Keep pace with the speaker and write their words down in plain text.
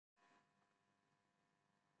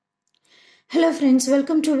Hello friends,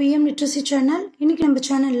 welcome to VM Literacy channel. இன்னைக்கு நம்ம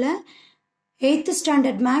சேனல்ல 8th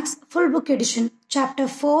standard maths full book edition chapter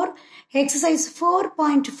 4 exercise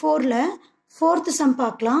 4.4ல 4th sum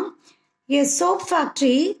பார்க்கலாம். A soap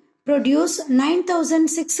factory produce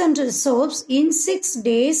 9600 soaps in 6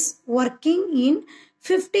 days working in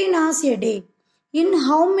 15 hours a day. In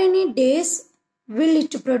how many days will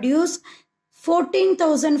it produce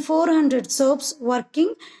 14,400 soaps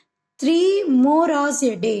working 3 more hours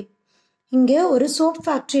a day? இங்கே ஒரு soap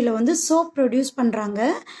ஃபேக்ட்ரியில் வந்து soap produce பண்ணுறாங்க.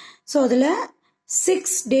 So அதில்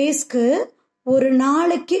 6 டேஸ்க்கு ஒரு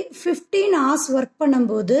நாளைக்கு 15 hours ஒர்க்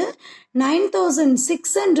பண்ணும்போது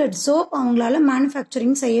 9600 சோப் அவங்களால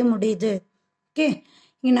மேனுஃபேக்சரிங் செய்ய முடியுது. ஓகே,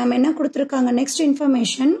 இங்கே நம்ம என்ன கொடுத்துருக்காங்க, நெக்ஸ்ட்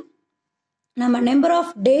இன்ஃபர்மேஷன், நம்ம நம்பர்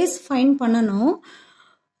ஆஃப் டேஸ் ஃபைண்ட் பண்ணணும்.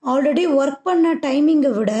 ஆல்ரெடி ஒர்க் பண்ண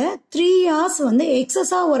டைமிங்கை விட 3 hours வந்து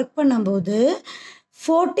எக்ஸஸாக ஒர்க் பண்ணும்போது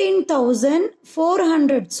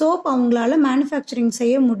 14,400 சோப் அவங்களால மேனுஃபேக்சரிங்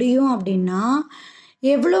செய்ய முடியும் அப்படின்னா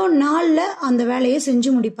எவ்வளோ நாளில் அந்த வேலையை செஞ்சு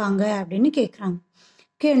முடிப்பாங்க அப்படின்னு கேட்குறாங்க.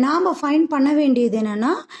 ஓகே, நாம் ஃபைண்ட் பண்ண வேண்டியது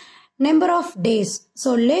என்னன்னா number of days. So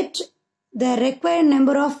let the required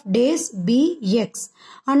number of days B X.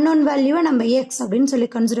 Unknown வேல்யூவை நம்ம எக்ஸ் அப்படின்னு சொல்லி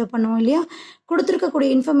கன்சிடர் பண்ணுவோம் இல்லையா. கொடுத்துருக்கக்கூடிய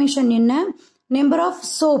இன்ஃபர்மேஷன் என்ன, நம்பர் ஆஃப்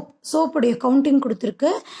சோப்புடைய கவுண்டிங்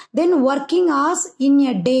கொடுத்துருக்கு. தென் ஒர்க்கிங் ஹவர்ஸ் இன்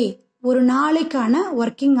எ டே, ஒரு நாளைக்கான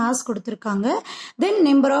ஒர்க்கிங் ஹவர்ஸ் கொடுத்துருக்காங்க. தென்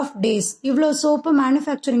நம்பர் ஆஃப் டேஸ், இவ்வளோ சோப்பு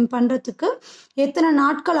மேனுஃபேக்சரிங் பண்ணுறதுக்கு எத்தனை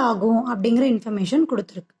நாட்கள் ஆகும் அப்படிங்கிற இன்ஃபர்மேஷன்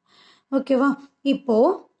கொடுத்துருக்கு. ஓகேவா, இப்போ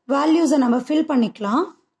வேல்யூஸை நம்ம ஃபில் பண்ணிக்கலாம்.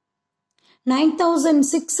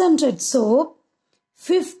 9600 சோப்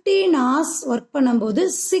 15 hours ஒர்க் பண்ணும்போது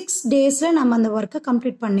 6 daysல நம்ம அந்த ஒர்க்கை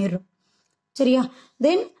கம்ப்ளீட் பண்ணிடுறோம். சரியா,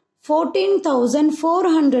 தென்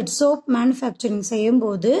 14,400 சோப் மேனுஃபேக்சரிங்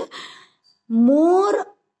செய்யும்போது மோர்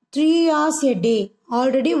 3 hours a day,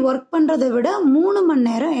 already work பண்ணுறதை விட 3 மணி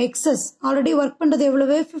நேரம் எக்ஸஸ். ஆல்ரெடி ஒர்க் பண்ணுறது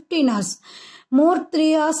எவ்வளவு, 15 hours. மோர் 3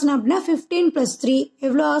 hours அப்படின்னா 15 + 3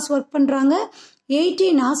 எவ்வளோ hours ஒர்க் பண்ணுறாங்க,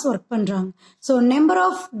 18 hours ஒர்க் பண்ணுறாங்க. ஸோ நம்பர்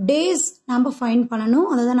ஆஃப் டேஸ் நம்ம ஃபைண்ட் பண்ணணும்.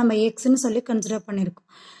 அதை தான் நம்ம எக்ஸ்ன்னு சொல்லி கன்சிடர் பண்ணியிருக்கோம்.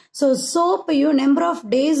 ஸோ சோப்பையும் நம்பர் ஆஃப்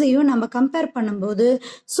டேஸையும் நம்ம கம்பேர் பண்ணும்போது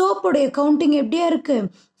சோப்புடைய கவுண்டிங் எப்படியா இருக்கு,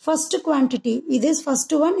 ஃபர்ஸ்ட் குவான்டிட்டி இது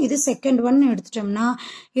ஃபர்ஸ்ட் ஒன், இது செகண்ட் ஒன் எடுத்துட்டோம்னா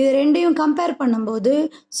இது ரெண்டையும் கம்பேர் பண்ணும்போது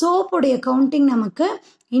சோப்புடைய கவுண்டிங் நமக்கு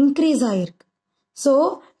இன்க்ரீஸ் ஆகிருக்கு. ஸோ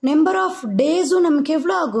நம்பர் ஆஃப் டேஸும் நமக்கு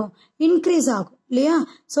எவ்வளோ ஆகும், இன்க்ரீஸ் ஆகும் இல்லையா.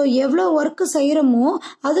 ஸோ எவ்வளோ ஒர்க்கு செய்கிறோமோ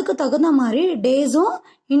அதுக்கு தகுந்த மாதிரி டேஸும்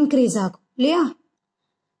இன்க்ரீஸ் ஆகும் இல்லையா.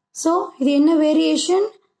 ஸோ இது என்ன variation,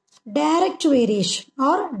 direct variation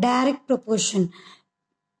or direct proportion.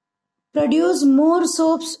 Produce more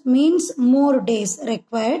soaps means more days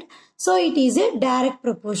required. So it is a direct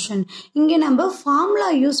proportion. இங்கே நம்ம ஃபார்முலா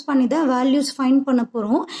யூஸ் பண்ணி தான் வேல்யூஸ் ஃபைண்ட் பண்ண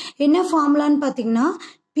போகிறோம். என்ன ஃபார்முலான்னு பார்த்தீங்கன்னா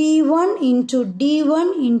P1 into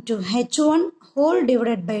D1 into H1 whole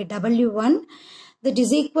divided by W1 that is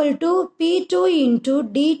equal to P2 into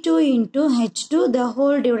D2 into H2 the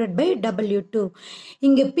whole divided by W2.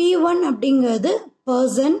 இங்கே P1 அப்படிங்கிறது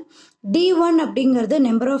person, D1 அப்படிங்கிறது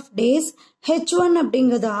number of days, H1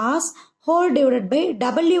 அப்படிங்கிறது hours whole divided by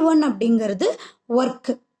W1 அப்படிங்கிறது work.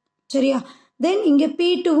 சரியா, தென் இங்கே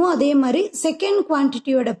P2வும் அதே மாதிரி second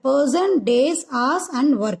குவான்டிட்டியோட person, days, hours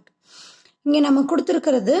and work. இங்கே நம்ம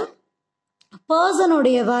கொடுத்துருக்கிறது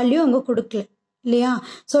பர்சனுடைய வேல்யூ அங்கே கொடுக்கல இல்லையா.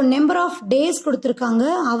 ஸோ நம்பர் ஆஃப் டேஸ் கொடுத்துருக்காங்க,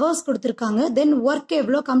 ஹவர்ஸ் கொடுத்துருக்காங்க, தென் ஒர்க்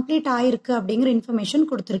எவ்வளோ கம்ப்ளீட் ஆயிருக்கு அப்படிங்கிற இன்ஃபர்மேஷன்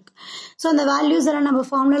கொடுத்துருக்கு. ஸோ அந்த வேல்யூஸ் எல்லாம் நம்ம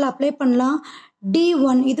ஃபார்முலாவில் அப்ளை பண்ணலாம்.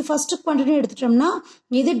 D1 இது ஃபர்ஸ்ட் குவான்டிட்டி எடுத்துட்டோம்னா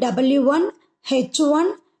இது W1 H1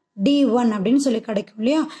 D1 அப்படின்னு சொல்லி கிடைக்கும்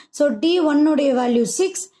இல்லையா. ஸோ D1 உடைய வேல்யூ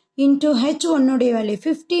 6 இன்டூ H1 உடைய value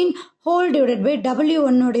 15 whole divided by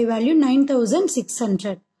W1 உடைய value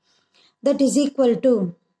 9600. That is equal to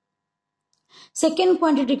second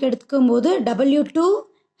குவான்டிட்டிக்கு எடுத்துக்கும் போது W2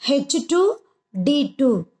 H2 D2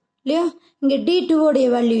 இல்லையா. இங்கே D2 உடைய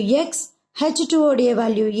வேல்யூ X, H2 உடைய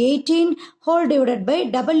value 18 whole divided by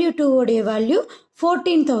W2 உடைய வேல்யூ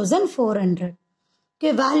 14,400. ஓகே,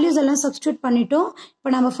 வேல்யூஸ் எல்லாம் சப்ஸ்டியூட் பண்ணிட்டோம். இப்போ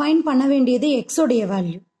நம்ம ஃபைண்ட் பண்ண வேண்டியது X உடைய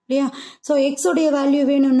வேல்யூ இல்லையா. ஸோ X உடைய வேல்யூ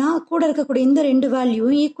வேணும்னா கூட இருக்கக்கூடிய இந்த ரெண்டு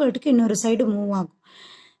வேல்யூவும் ஈக்குவல்ட்டுக்கு இன்னொரு சைடு மூவ் ஆகும்.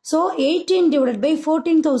 ஸோ 18 டிவைடட் பை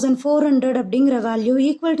 14,400 அப்படிங்கிற வேல்யூ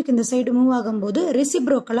ஈக்குவல்ட்டுக்கு இந்த சைடு மூவ் ஆகும்போது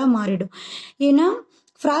ரெசிப்ரோக்கலாக மாறிடும். ஏன்னா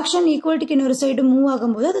ஃப்ராக்ஷன் ஈக்குவல்ட்டுக்கு இன்னொரு சைடு மூவ்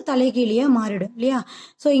ஆகும்போது அது தலைகீழியாக மாறிடும் இல்லையா.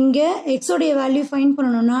 ஸோ இங்கே எக்ஸோடைய வேல்யூ ஃபைண்ட்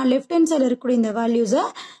பண்ணணும்னா லெஃப்ட் ஹேண்ட் சைடில் இருக்கக்கூடிய இந்த வேல்யூஸை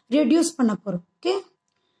ரெடியூஸ் பண்ண போகிறோம். ஓகே,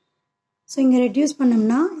 ஸோ இங்கே ரெடியூஸ்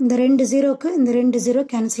பண்ணோம்னா இந்த 2 0க்கு இந்த 2 0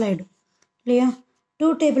 கேன்சல் ஆகிடும் இல்லையா.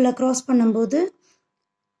 2 டேபிளில் க்ராஸ் பண்ணும்போது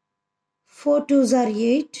 4 2s are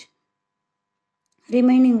 8,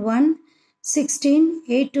 remaining 1, 16,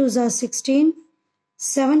 8 2s are 16,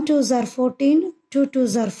 7 2s are 14, 2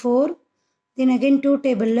 2s are 4, Then again 2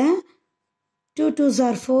 table 2 2s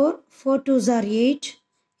are 4, 4 2s are 8.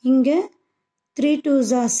 இங்க 3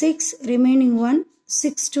 2s are 6, remaining 1,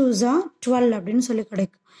 6 2s are 12 அப்படின்னு சொல்லி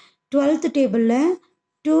கிடைக்கும். 12th table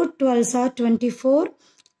 2 12s are 24,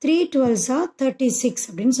 3 12s are 36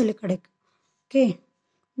 அப்படின்னு சொல்லி கிடைக்கும். Okay.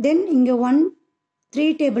 Then இங்க 1 3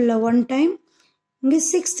 table 1 time, இங்க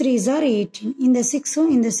 6 3s are 18. இந்த 6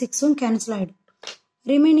 இந்த 6 cancel ஆயிடும்.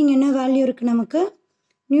 Remaining என்ன வேல்யூ இருக்கு நமக்கு?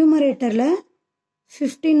 நியூமரேட்டர்ல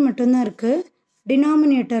 15 மட்டும்தான் இருக்கு,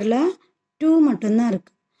 டினாமினேட்டர்ல 2 மட்டும்தான்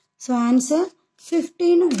இருக்கு. ஸோ ஆன்சர்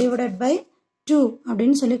 15 divided by 2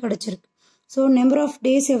 அப்படின்னு சொல்லி கிடைச்சிருக்கு. ஸோ நம்பர் ஆஃப்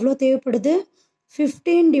டேஸ் எவ்வளோ தேவைப்படுது?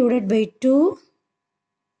 15 divided by 2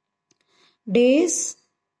 days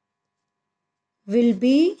will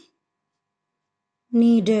be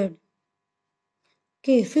needed.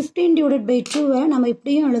 Okay, 15 divided by 2 நம்ம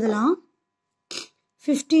இப்படியும் எழுதலாம்.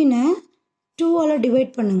 15 2 ஆல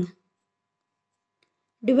டிவைட் பண்ணுங்க.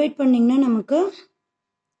 டிவைட் பண்ணிங்கன்னா நமக்கு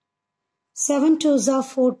 7 2s are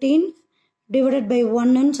 14 divided by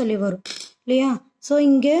 1 சொல்லி வரும் இல்லையா? ஸோ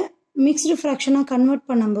இங்கே மிக்ஸ்டு ஃப்ராக்ஷனாக கன்வெர்ட்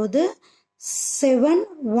பண்ணும்போது 7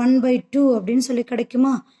 1 by 2 அப்படின்னு சொல்லி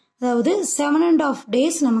கிடைக்குமா? அதாவது 7.5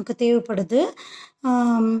 days நமக்கு தேவைப்படுது.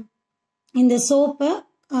 இந்த சோப்பை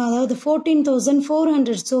அதாவது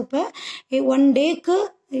 14,400 சோப்பை 1 டேக்கு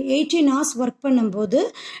 18 hours ஒர்க் பண்ணும்போது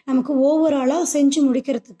நமக்கு ஓவராலாக செஞ்சு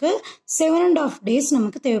முடிக்கிறதுக்கு 7.5 days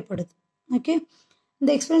நமக்கு தேவைப்படுது. ஓகே, இந்த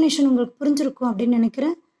எக்ஸ்பிளனேஷன் உங்களுக்கு புரிஞ்சிருக்கும் அப்படின்னு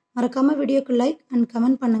நினைக்கிறேன். மறக்காமல் வீடியோக்கு லைக் அண்ட்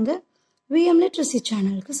கமெண்ட் பண்ணுங்கள். விஎம் லிட்ரஸி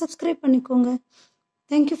சேனலுக்கு சப்ஸ்கிரைப் பண்ணிக்கோங்க.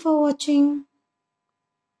 தேங்க்யூ ஃபார் வாட்சிங்.